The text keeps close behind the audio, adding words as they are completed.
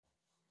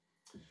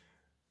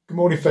Good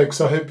morning, folks.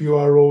 I hope you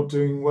are all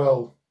doing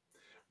well.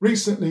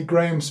 Recently,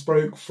 Graham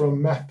spoke from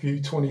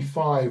Matthew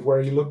 25,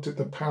 where he looked at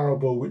the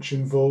parable which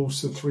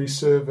involves the three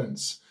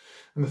servants.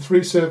 And the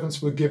three servants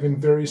were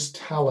given various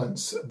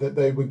talents that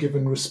they were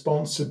given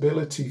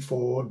responsibility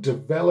for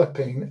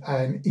developing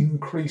and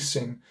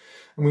increasing.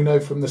 And we know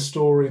from the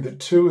story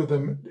that two of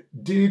them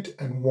did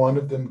and one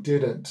of them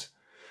didn't.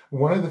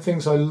 One of the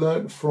things I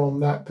learned from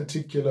that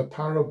particular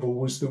parable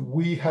was that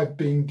we have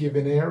been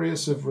given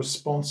areas of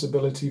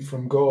responsibility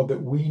from God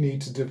that we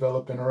need to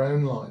develop in our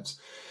own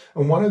lives.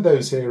 And one of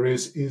those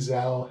areas is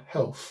our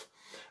health.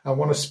 I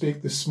want to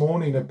speak this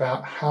morning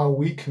about how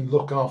we can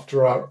look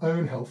after our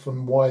own health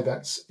and why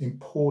that's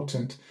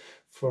important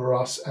for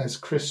us as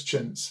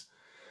Christians.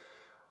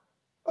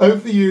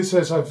 Over the years,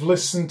 as I've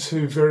listened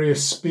to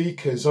various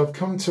speakers, I've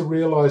come to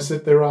realize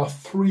that there are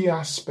three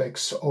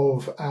aspects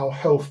of our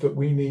health that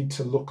we need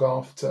to look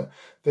after.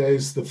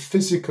 There's the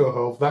physical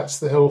health. That's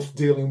the health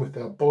dealing with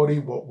our body,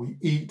 what we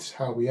eat,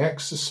 how we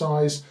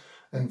exercise,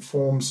 and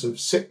forms of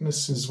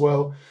sickness as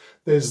well.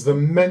 There's the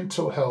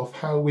mental health,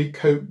 how we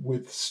cope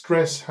with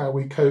stress, how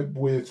we cope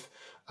with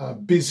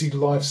busy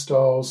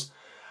lifestyles.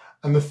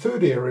 And the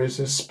third area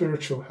is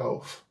spiritual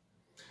health.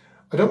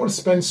 I don't want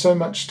to spend so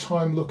much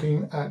time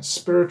looking at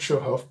spiritual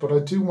health, but I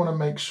do want to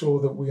make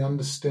sure that we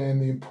understand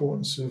the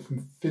importance of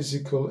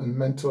physical and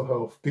mental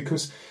health,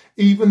 because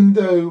even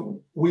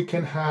though we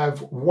can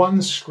have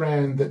one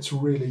strand that's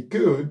really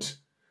good,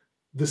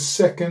 the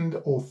second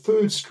or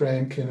third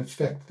strand can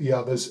affect the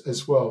others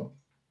as well.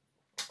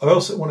 I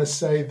also want to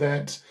say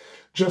that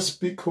just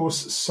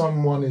because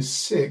someone is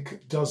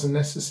sick doesn't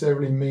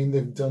necessarily mean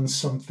they've done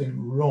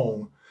something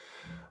wrong.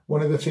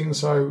 One of the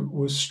things I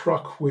was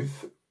struck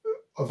with,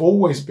 I've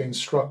always been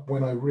struck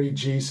when I read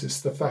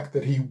Jesus, the fact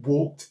that he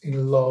walked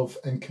in love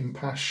and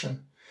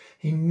compassion.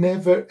 He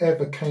never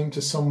ever came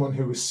to someone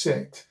who was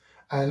sick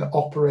and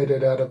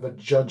operated out of a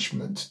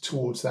judgment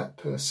towards that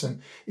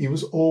person. It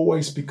was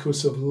always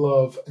because of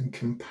love and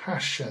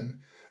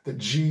compassion that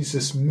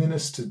Jesus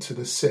ministered to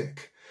the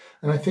sick.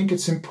 And I think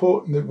it's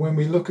important that when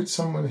we look at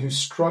someone who's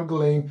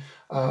struggling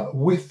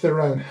with their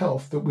own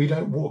health, that we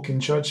don't walk in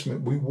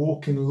judgment. We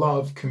walk in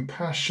love,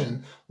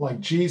 compassion, like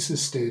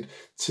Jesus did,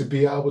 to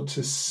be able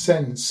to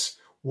sense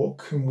what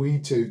can we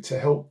do to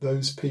help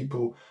those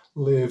people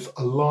live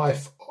a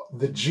life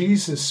that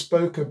Jesus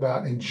spoke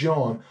about in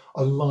John,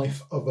 a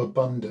life of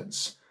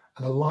abundance,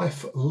 and a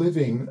life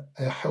living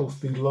a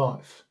healthy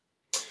life.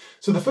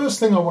 So the first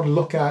thing I want to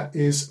look at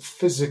is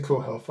physical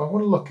health. I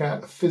want to look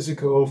at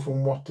physical health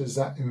and what does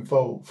that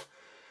involve.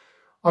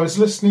 I was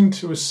listening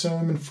to a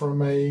sermon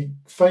from a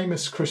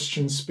famous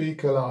Christian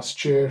speaker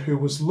last year who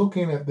was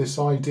looking at this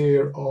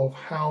idea of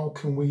how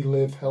can we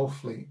live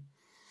healthily.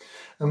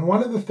 And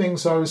one of the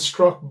things I was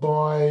struck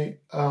by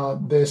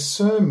their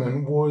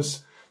sermon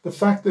was the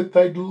fact that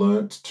they'd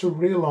learnt to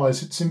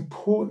realize it's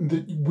important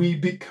that we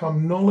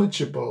become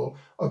knowledgeable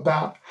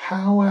about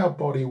how our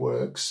body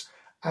works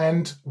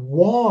and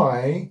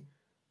why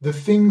the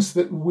things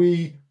that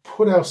we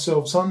put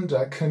ourselves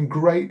under can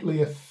greatly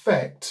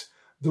affect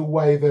the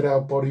way that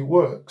our body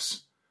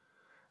works.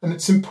 And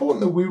it's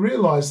important that we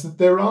realize that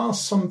there are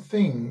some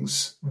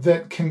things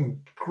that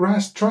can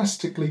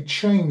drastically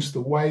change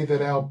the way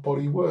that our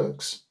body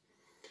works.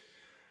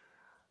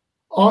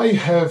 I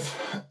have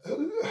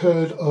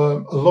heard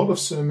a lot of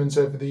sermons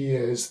over the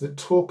years that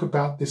talk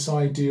about this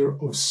idea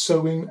of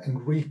sowing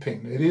and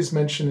reaping. It is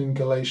mentioned in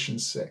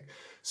Galatians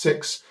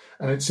 6.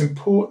 And it's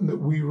important that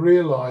we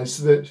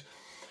realize that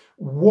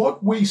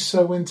what we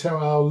sow into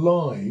our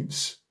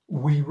lives,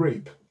 we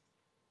reap.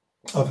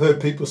 I've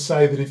heard people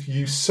say that if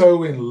you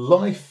sow in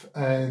life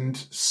and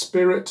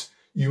spirit,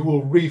 you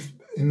will reap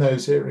in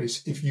those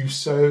areas. If you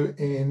sow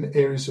in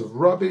areas of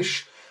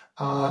rubbish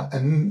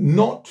and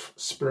not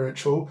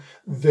spiritual,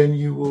 then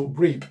you will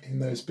reap in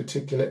those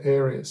particular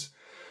areas.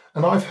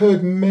 And I've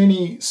heard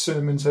many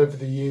sermons over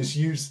the years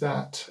use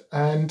that.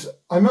 And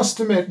I must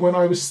admit, when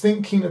I was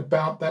thinking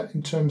about that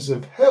in terms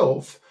of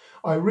health,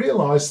 I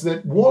realized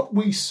that what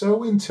we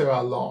sow into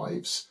our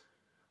lives,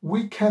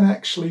 we can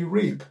actually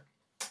reap.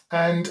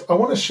 And I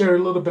want to share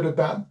a little bit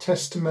about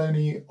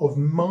testimony of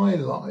my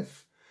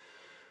life.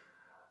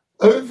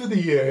 Over the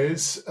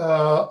years,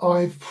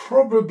 I've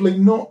probably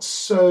not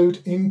sowed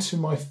into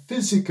my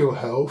physical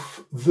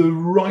health the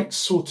right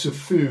sort of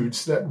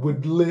foods that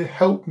would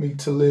help me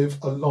to live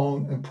a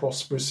long and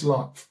prosperous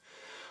life.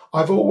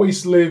 I've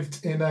always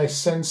lived in a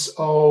sense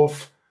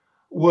of,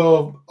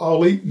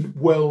 I'll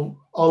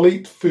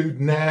eat food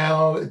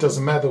now. It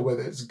doesn't matter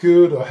whether it's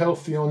good or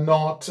healthy or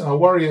not. And I'll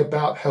worry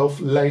about health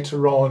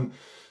later on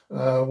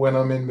when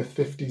I'm in my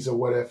 50s or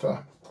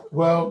whatever.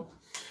 Well,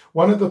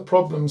 one of the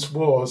problems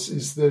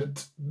is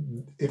that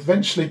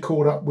eventually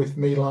caught up with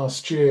me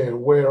last year,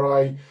 where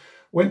I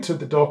went to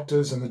the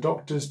doctors and the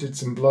doctors did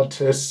some blood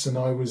tests and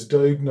I was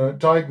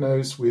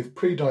diagnosed with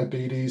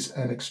prediabetes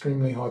and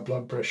extremely high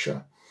blood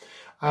pressure.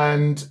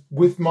 And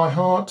with my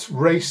heart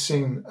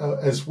racing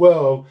as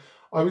well,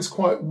 I was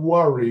quite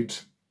worried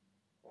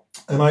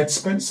And I'd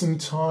spent some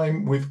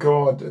time with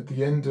God at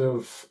the end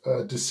of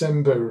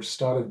December,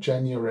 start of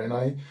January. And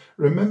I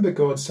remember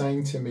God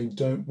saying to me,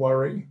 don't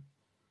worry,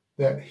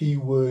 that he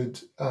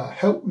would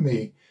help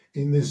me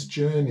in this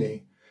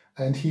journey,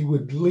 and he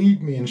would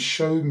lead me and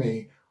show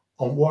me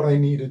on what I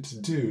needed to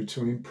do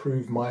to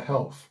improve my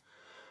health.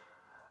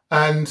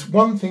 And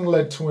one thing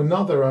led to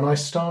another, and I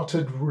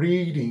started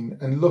reading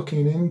and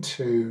looking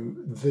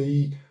into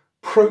the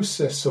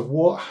process of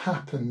what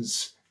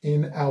happens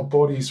in our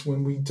bodies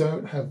when we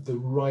don't have the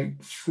right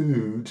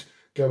food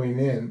going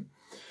in.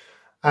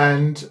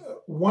 And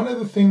one of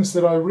the things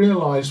that I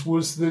realized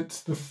was that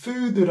the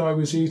food that I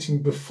was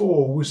eating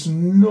before was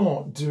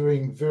not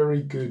doing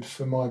very good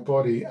for my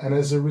body. And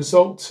as a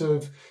result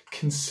of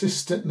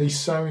consistently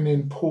sowing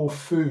in poor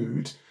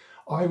food,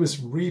 I was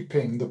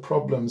reaping the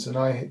problems.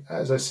 And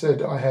as I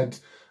said, I had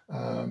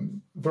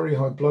very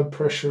high blood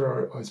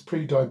pressure. I was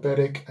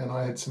pre-diabetic, and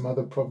I had some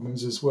other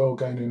problems as well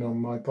going on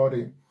my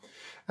body.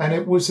 And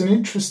it was an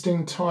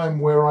interesting time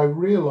where I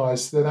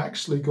realized that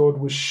actually God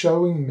was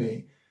showing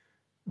me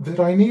that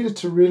I needed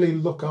to really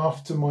look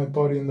after my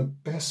body in the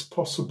best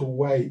possible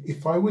way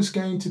if I was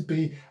going to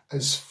be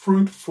as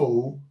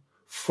fruitful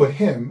for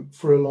him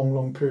for a long,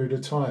 long period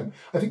of time.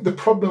 I think the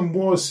problem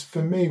was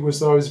for me was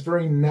that I was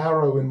very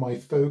narrow in my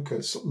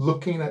focus,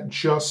 looking at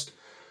just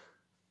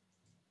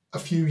a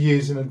few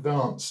years in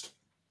advance,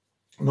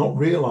 not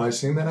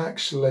realizing that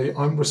actually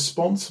I'm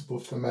responsible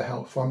for my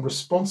health. I'm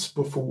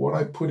responsible for what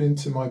I put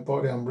into my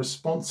body. I'm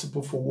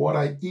responsible for what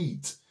I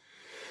eat.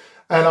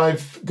 And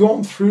I've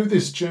gone through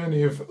this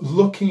journey of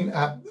looking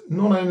at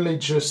not only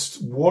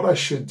just what I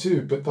should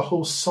do, but the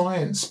whole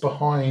science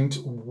behind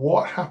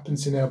what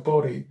happens in our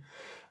body.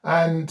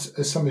 And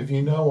as some of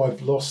you know,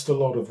 I've lost a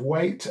lot of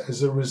weight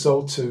as a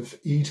result of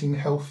eating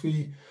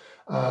healthy,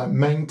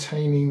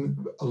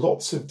 maintaining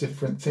lots of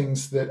different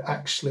things that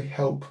actually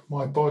help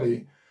my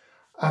body.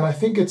 And I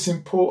think it's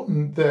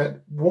important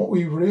that what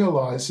we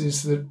realize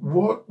is that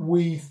what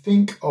we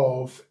think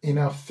of in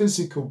our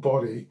physical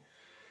body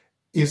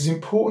is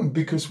important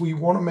because we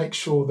want to make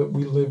sure that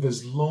we live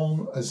as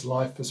long as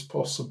life as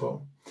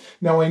possible.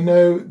 Now, I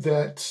know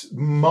that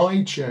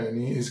my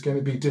journey is going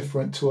to be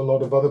different to a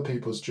lot of other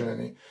people's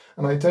journey,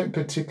 and I don't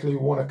particularly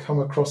want to come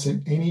across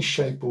in any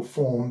shape or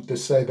form to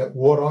say that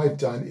what I've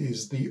done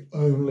is the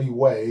only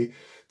way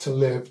to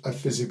live a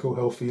physical,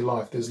 healthy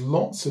life. There's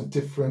lots of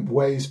different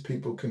ways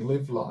people can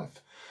live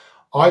life.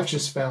 I've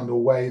just found a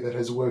way that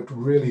has worked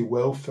really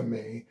well for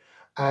me,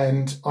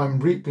 and I'm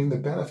reaping the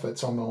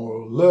benefits. I'm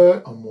more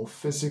alert, I'm more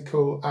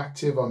physical,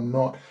 active, I'm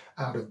not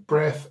out of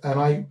breath. And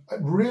I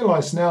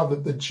realize now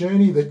that the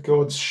journey that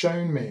God's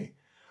shown me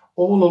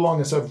all along,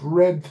 as I've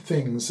read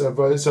things,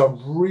 as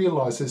I've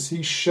realized, as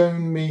he's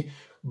shown me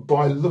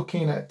by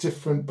looking at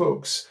different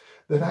books,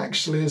 that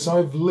actually as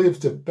I've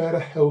lived a better,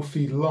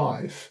 healthy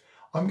life,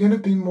 I'm going to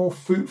be more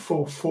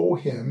fruitful for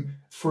him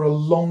for a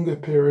longer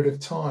period of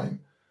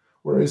time.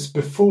 Whereas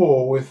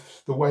before,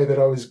 with the way that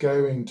I was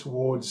going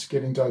towards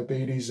getting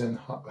diabetes and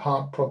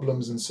heart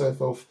problems and so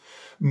forth,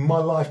 my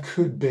life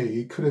could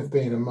have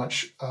been a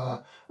much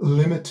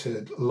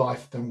limited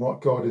life than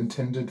what God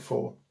intended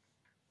for.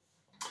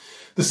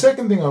 The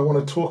second thing I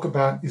want to talk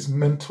about is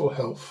mental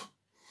health.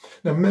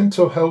 Now,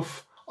 mental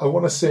health, I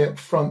want to say up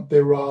front,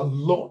 there are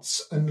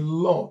lots and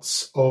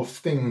lots of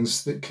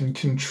things that can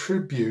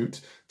contribute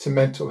to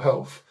mental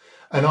health.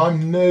 And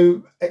I'm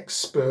no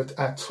expert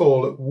at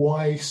all at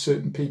why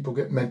certain people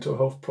get mental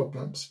health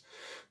problems.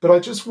 But I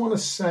just want to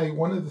say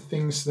one of the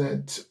things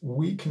that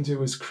we can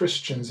do as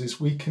Christians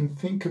is we can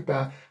think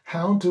about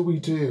how do we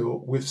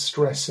deal with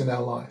stress in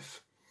our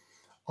life.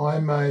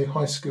 I'm a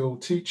high school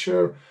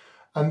teacher,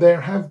 and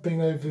there have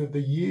been over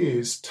the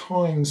years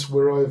times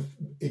where I've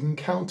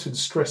encountered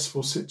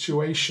stressful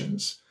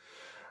situations.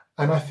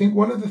 And I think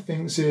one of the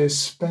things is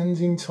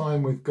spending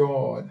time with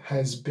God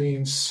has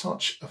been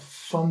such a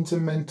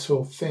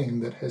fundamental thing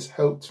that has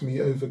helped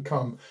me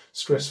overcome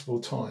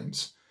stressful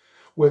times.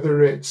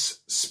 Whether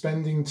it's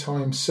spending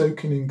time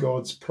soaking in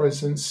God's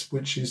presence,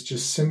 which is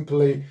just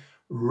simply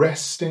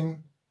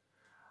resting,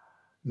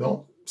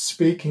 not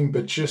speaking,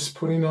 but just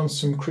putting on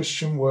some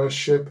Christian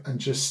worship and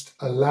just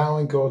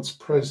allowing God's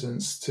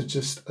presence to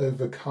just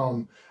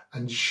overcome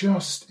and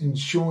just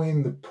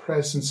enjoying the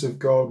presence of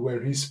God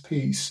where his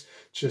peace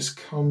just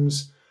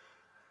comes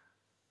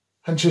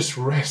and just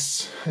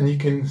rests. And you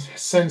can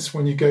sense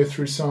when you go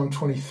through Psalm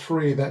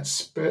 23,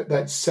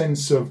 that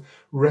sense of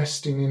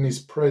resting in his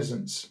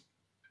presence.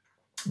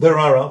 There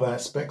are other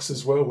aspects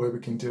as well where we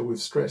can deal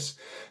with stress,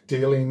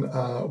 dealing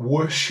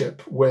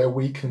worship, where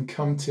we can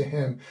come to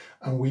him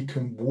and we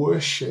can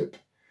worship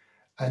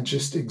and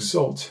just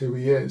exalt who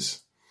he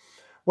is.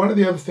 One of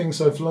the other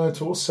things I've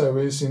learned also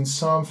is in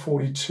Psalm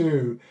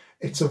 42,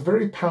 it's a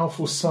very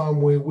powerful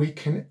psalm where we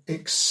can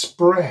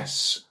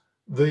express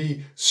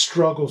the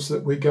struggles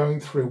that we're going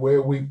through,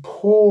 where we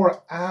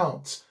pour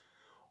out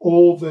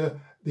all the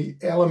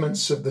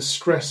elements of the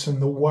stress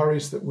and the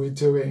worries that we're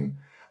doing,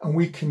 and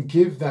we can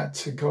give that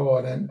to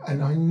God. And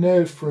I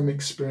know from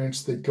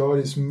experience that God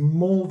is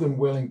more than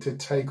willing to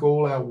take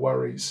all our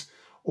worries,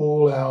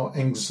 all our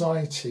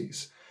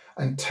anxieties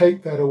and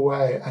take that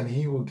away, and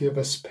he will give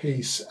us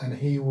peace, and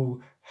he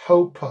will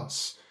help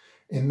us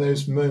in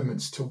those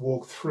moments to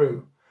walk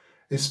through.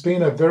 It's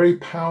been a very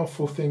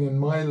powerful thing in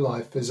my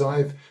life as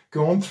I've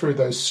gone through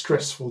those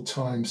stressful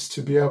times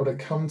to be able to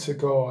come to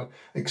God,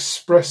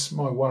 express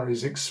my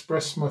worries,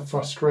 express my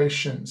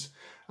frustrations.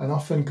 And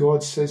often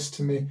God says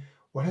to me,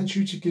 why don't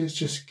you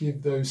just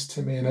give those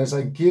to me? And as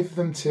I give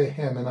them to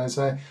him, and as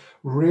I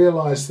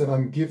realize that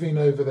I'm giving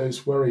over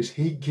those worries,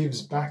 he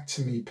gives back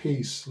to me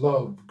peace,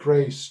 love,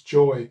 grace,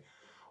 joy,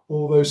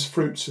 all those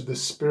fruits of the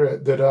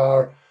Spirit that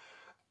are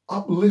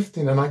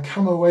uplifting. And I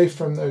come away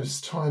from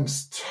those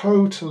times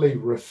totally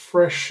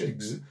refreshed,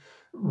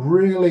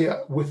 really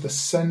with a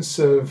sense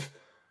of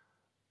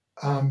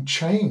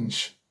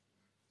change.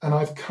 And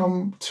I've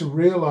come to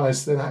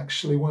realize that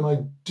actually when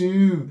I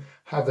do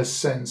have a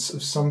sense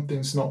of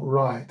something's not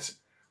right,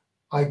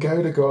 I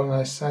go to God and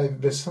I say,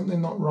 there's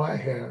something not right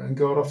here. And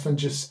God often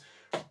just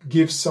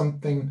gives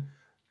something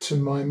to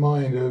my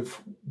mind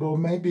of, well,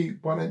 maybe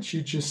why don't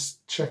you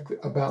just check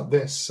about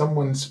this?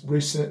 Someone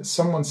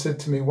said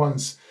to me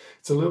once,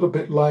 it's a little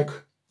bit like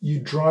you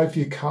drive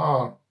your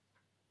car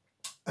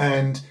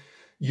and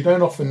you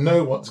don't often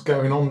know what's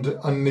going on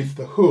underneath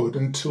the hood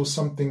until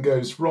something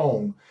goes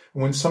wrong.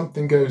 And when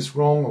something goes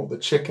wrong or the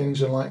check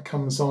engine light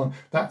comes on,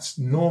 that's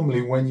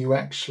normally when you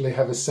actually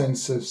have a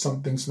sense of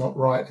something's not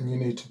right and you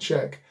need to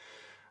check.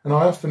 And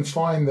I often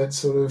find that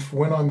sort of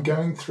when I'm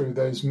going through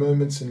those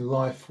moments in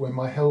life where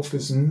my health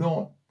is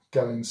not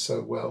going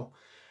so well,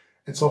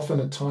 it's often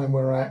a time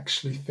where I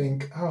actually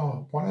think,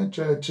 oh, why don't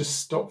I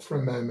just stop for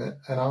a moment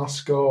and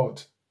ask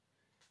God,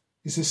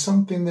 is there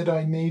something that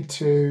I need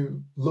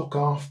to look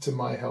after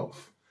my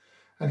health?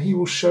 And he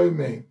will show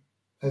me,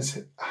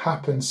 as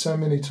happened so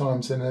many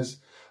times, and as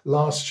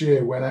last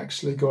year when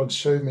actually God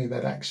showed me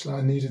that actually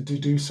I needed to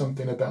do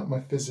something about my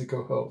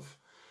physical health.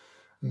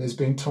 And there's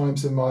been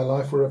times in my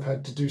life where I've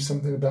had to do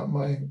something about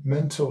my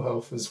mental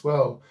health as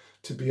well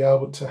to be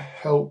able to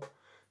help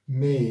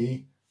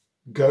me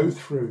go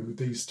through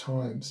these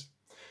times.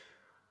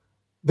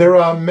 There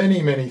are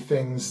many, many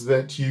things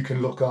that you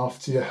can look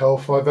after your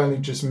health. I've only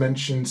just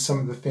mentioned some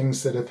of the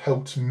things that have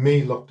helped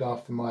me look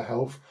after my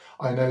health.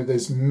 I know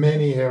there's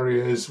many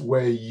areas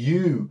where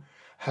you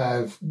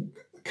have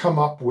come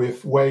up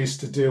with ways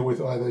to deal with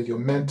either your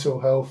mental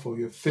health or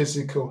your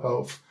physical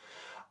health.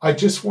 I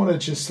just want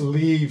to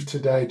leave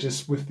today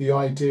just with the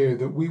idea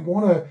that we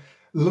want to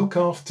look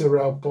after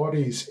our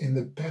bodies in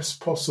the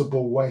best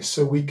possible way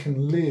so we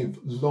can live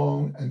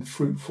long and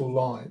fruitful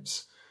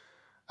lives.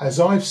 As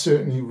I've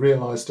certainly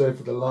realized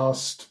over the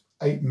last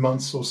 8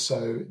 months or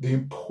so, the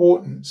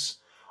importance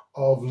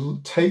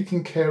of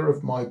taking care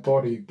of my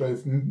body,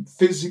 both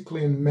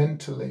physically and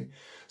mentally,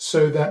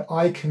 so that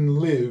I can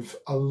live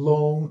a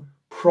long,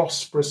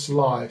 prosperous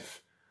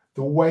life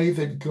the way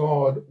that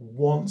God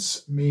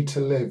wants me to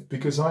live,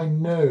 because I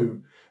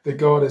know that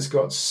God has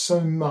got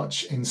so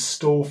much in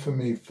store for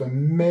me for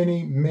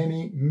many,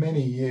 many,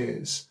 many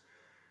years.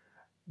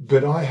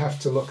 But I have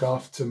to look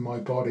after my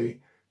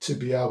body to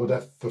be able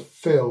to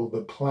fulfill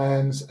the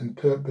plans and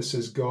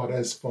purposes God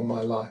has for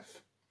my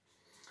life.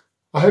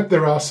 I hope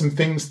there are some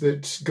things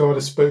that God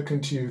has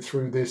spoken to you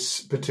through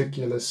this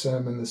particular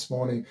sermon this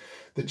morning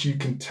that you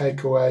can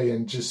take away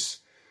and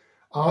just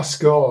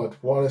ask God,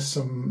 what are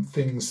some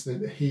things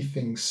that he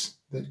thinks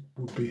that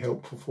would be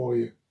helpful for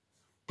you?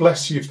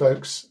 Bless you,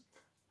 folks.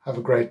 Have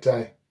a great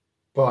day.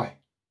 Bye.